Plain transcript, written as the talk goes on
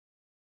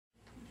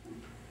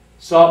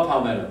Saw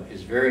palmetto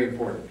is very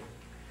important.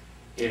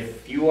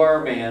 If you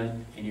are a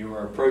man and you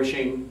are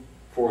approaching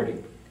 40,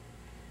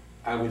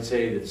 I would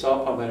say that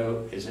saw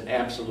palmetto is an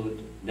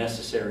absolute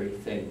necessary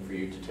thing for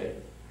you to take.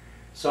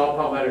 Saw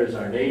palmetto is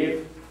our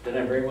native. Did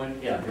I bring one?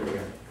 Yeah, here we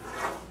are.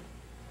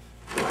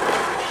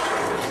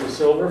 This is a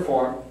silver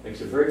form.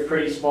 Makes a very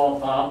pretty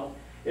small palm.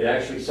 It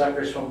actually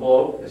suckers from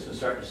below. This one's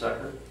starting to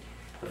sucker.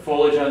 The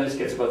foliage on this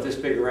gets about this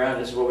big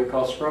around. This is what we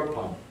call scrub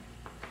palm.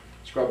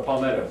 Scrub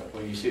palmetto.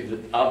 When you see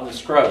out in the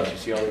scrubs, you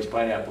see all these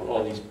pineapple,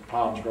 all these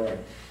palms growing.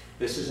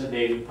 This is a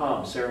native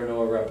palm,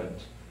 Serenoa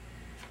repens.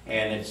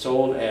 And it's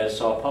sold as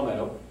saw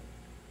palmetto.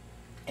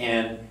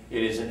 And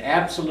it is an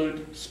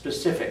absolute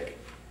specific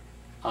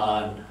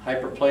on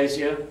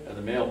hyperplasia of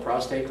the male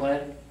prostate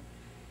gland.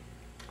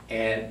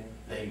 And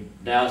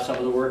now some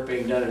of the work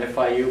being done at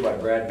FIU by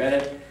Brad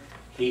Bennett,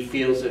 he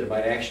feels that it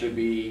might actually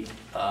be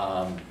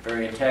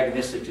very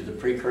antagonistic to the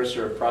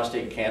precursor of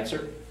prostate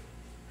cancer.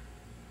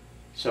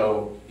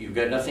 So you've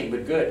got nothing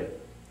but good.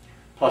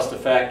 Plus the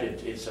fact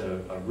that it's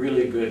a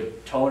really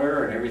good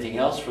toner and everything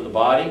else for the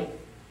body.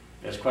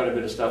 There's quite a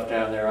bit of stuff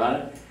down there on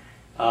it.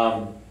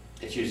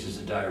 It's used as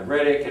a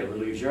diuretic, it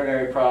relieves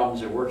urinary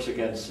problems, it works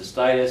against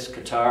cystitis,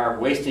 catarrh,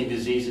 wasting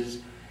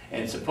diseases,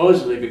 and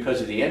supposedly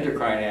because of the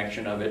endocrine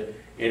action of it,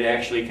 it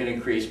actually can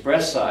increase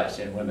breast size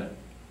in women.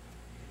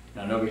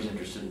 Now nobody's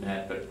interested in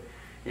that, but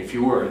if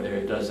you were, there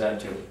it does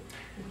that too.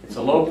 It's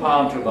a low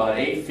palm to about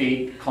 8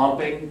 feet,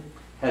 clumping,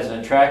 has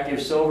an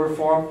attractive silver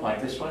form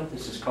like this one.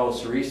 This is called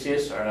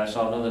Cereus, or I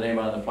saw another name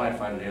on the plant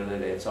finder the other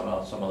day, it's some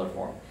other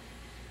form.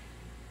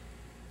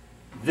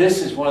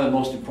 This is one of the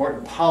most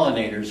important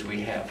pollinators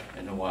we have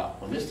in the wild.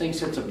 When this thing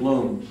sets a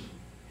bloom,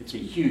 it's a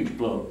huge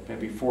bloom,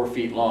 maybe 4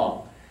 feet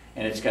long,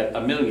 and it's got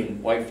 1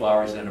 million white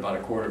flowers in about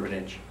 1/4 of an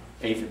inch,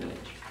 1/8 of an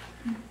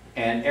inch.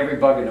 And every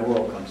bug in the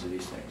world comes to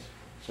these things.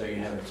 So you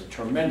have, it's a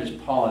tremendous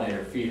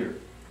pollinator feeder.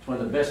 It's one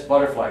of the best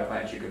butterfly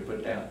plants you could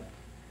put down.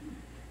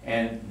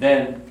 And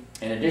then,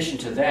 in addition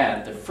to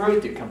that, the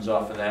fruit that comes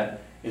off of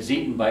that is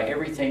eaten by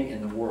everything in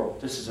the world.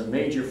 This is a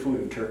major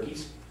food of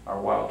turkeys. Our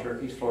wild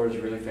turkeys. Florida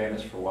is really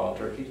famous for wild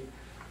turkeys.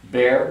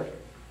 Bear,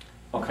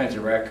 all kinds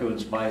of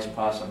raccoons, mice,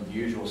 possum, the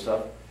usual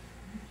stuff.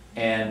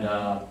 And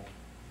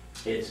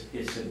it's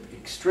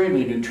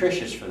extremely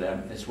nutritious for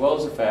them, as well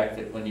as the fact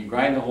that when you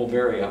grind the whole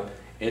berry up,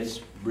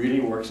 it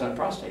really works on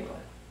prostate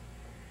gland.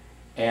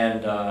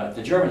 And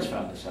the Germans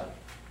found this out.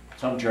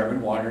 Some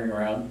German wandering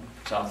around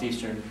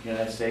southeastern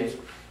United States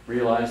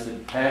realized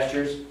that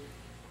pastures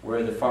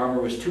where the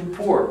farmer was too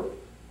poor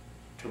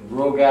to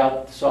rogue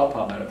out the saw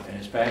palmetto in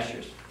his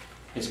pastures,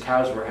 his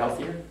cows were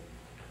healthier,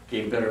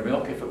 gave better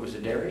milk if it was a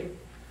dairy,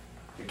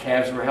 the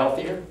calves were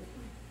healthier,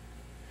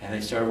 and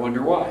they started to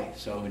wonder why.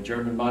 So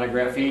German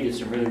monograph did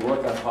some really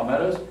work on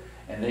palmettos,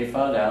 and they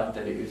found out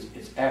that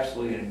it's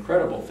absolutely an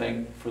incredible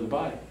thing for the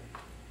body.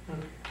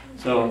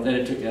 So then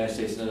it took the United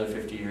States another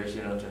 50 years,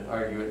 you know, to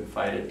argue it and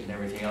fight it and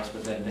everything else,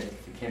 but then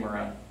it came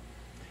around.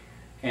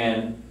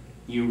 And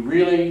you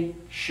really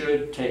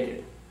should take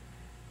it.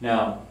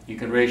 Now, you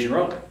can raise your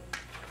own.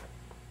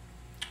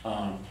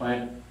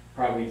 Plant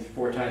probably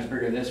 4 times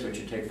bigger than this, which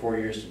would take 4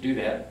 years to do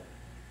that.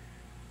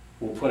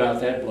 We'll put out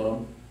that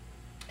bloom,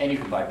 and you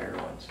can buy bigger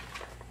ones.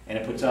 And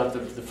it puts out the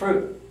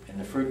fruit, and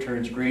the fruit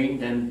turns green,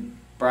 then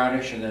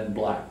brownish, and then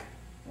black.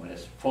 When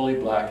it's fully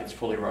black, it's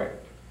fully ripe.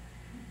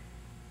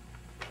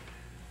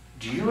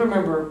 Do you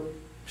remember,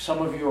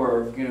 some of you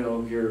are, you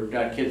know, you're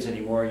not kids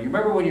anymore, you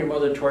remember when your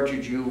mother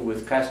tortured you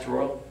with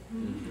castor oil?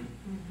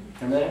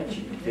 Mm-hmm. Remember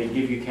that? They'd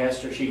give you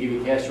castor, she'd give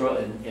you castor oil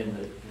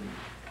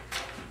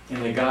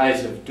in the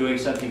guise of doing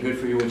something good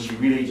for you when she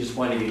really just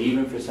wanted to get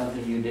even for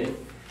something you did.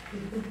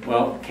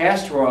 Well,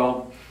 castor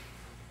oil,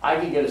 I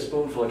can get a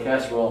spoonful of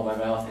castor oil in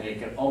my mouth and it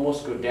can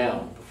almost go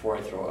down before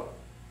I throw up.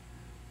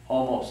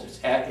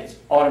 Almost. It's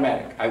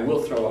automatic. I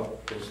will throw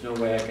up. There's no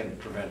way I can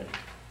prevent it.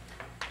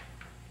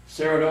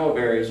 Serenoa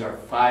berries are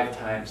 5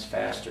 times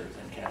faster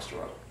than castor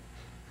oil.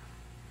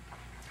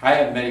 I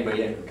haven't met anybody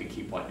yet who could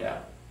keep one down.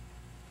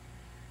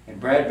 And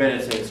Brad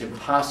Bennett said it's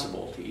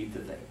impossible to eat the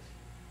things.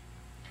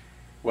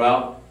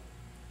 Well,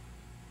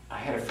 I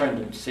had a friend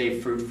that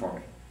saved fruit for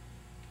me.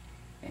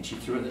 And she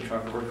threw it in the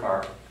trunk of her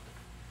car.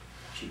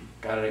 She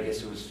got it, I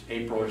guess it was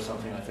April or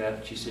something like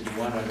that. She said, "You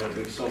want, I got a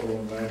big silver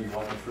one, whenever you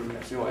want the fruit."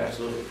 I said, "Oh,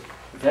 absolutely."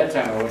 At that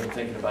time, I wasn't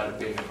thinking about it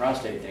being a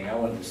prostate thing. I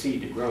wanted the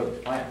seed to grow the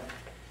plant.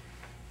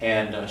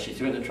 And she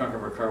threw it in the trunk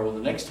of her car. Well,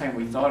 the next time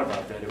we thought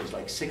about that, it was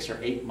like 6 or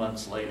 8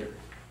 months later.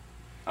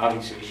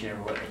 Obviously, she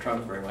never went in the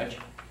trunk very much.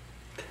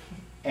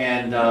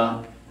 And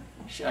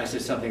I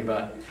said something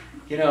about,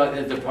 you know,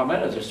 the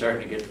palmettos are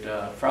starting to get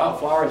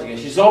flowers again.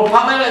 She said, "Oh,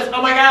 palmettos,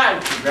 oh my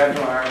God!" She grabbed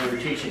my arm, we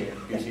were teaching it.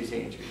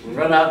 We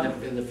run out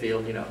in the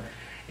field, you know,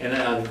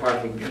 and the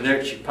parking, and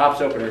there she pops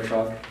open her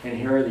trunk, and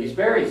here are these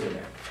berries in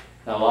there.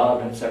 Now, a lot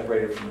of them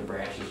separated from the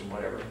branches and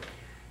whatever.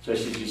 So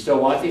she said, "You still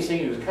want these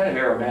things?" It was kind of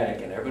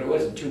aromatic in there, but it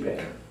wasn't too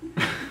bad.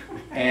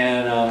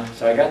 And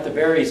so I got the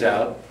berries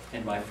out,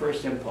 and my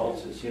first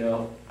impulse is, you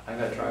know, I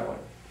got to try one.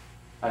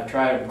 I've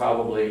tried them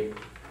probably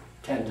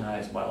 10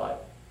 times in my life.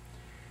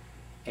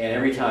 And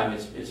every time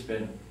it's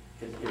been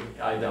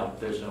I don't,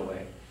 there's no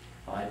way.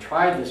 I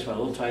tried this one, a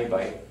little tiny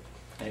bite,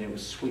 and it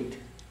was sweet.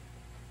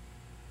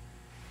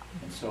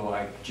 And so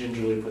I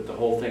gingerly put the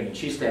whole thing, and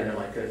she's standing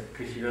like this,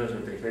 because she knows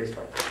what they taste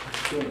like.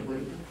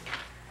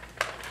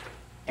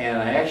 And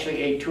I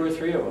actually ate 2 or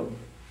 3 of them.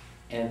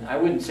 And I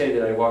wouldn't say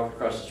that I walked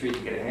across the street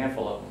to get a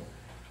handful of them,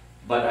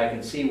 but I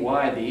can see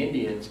why the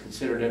Indians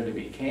considered them to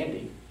be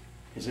candy,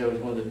 because that was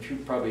one of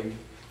the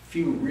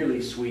few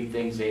really sweet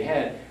things they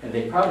had, and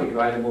they probably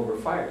dried them over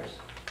fires,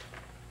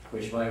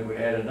 which might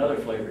add another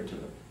flavor to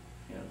them.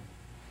 You know?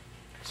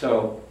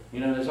 So, you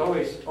know, there's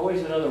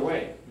always another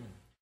way.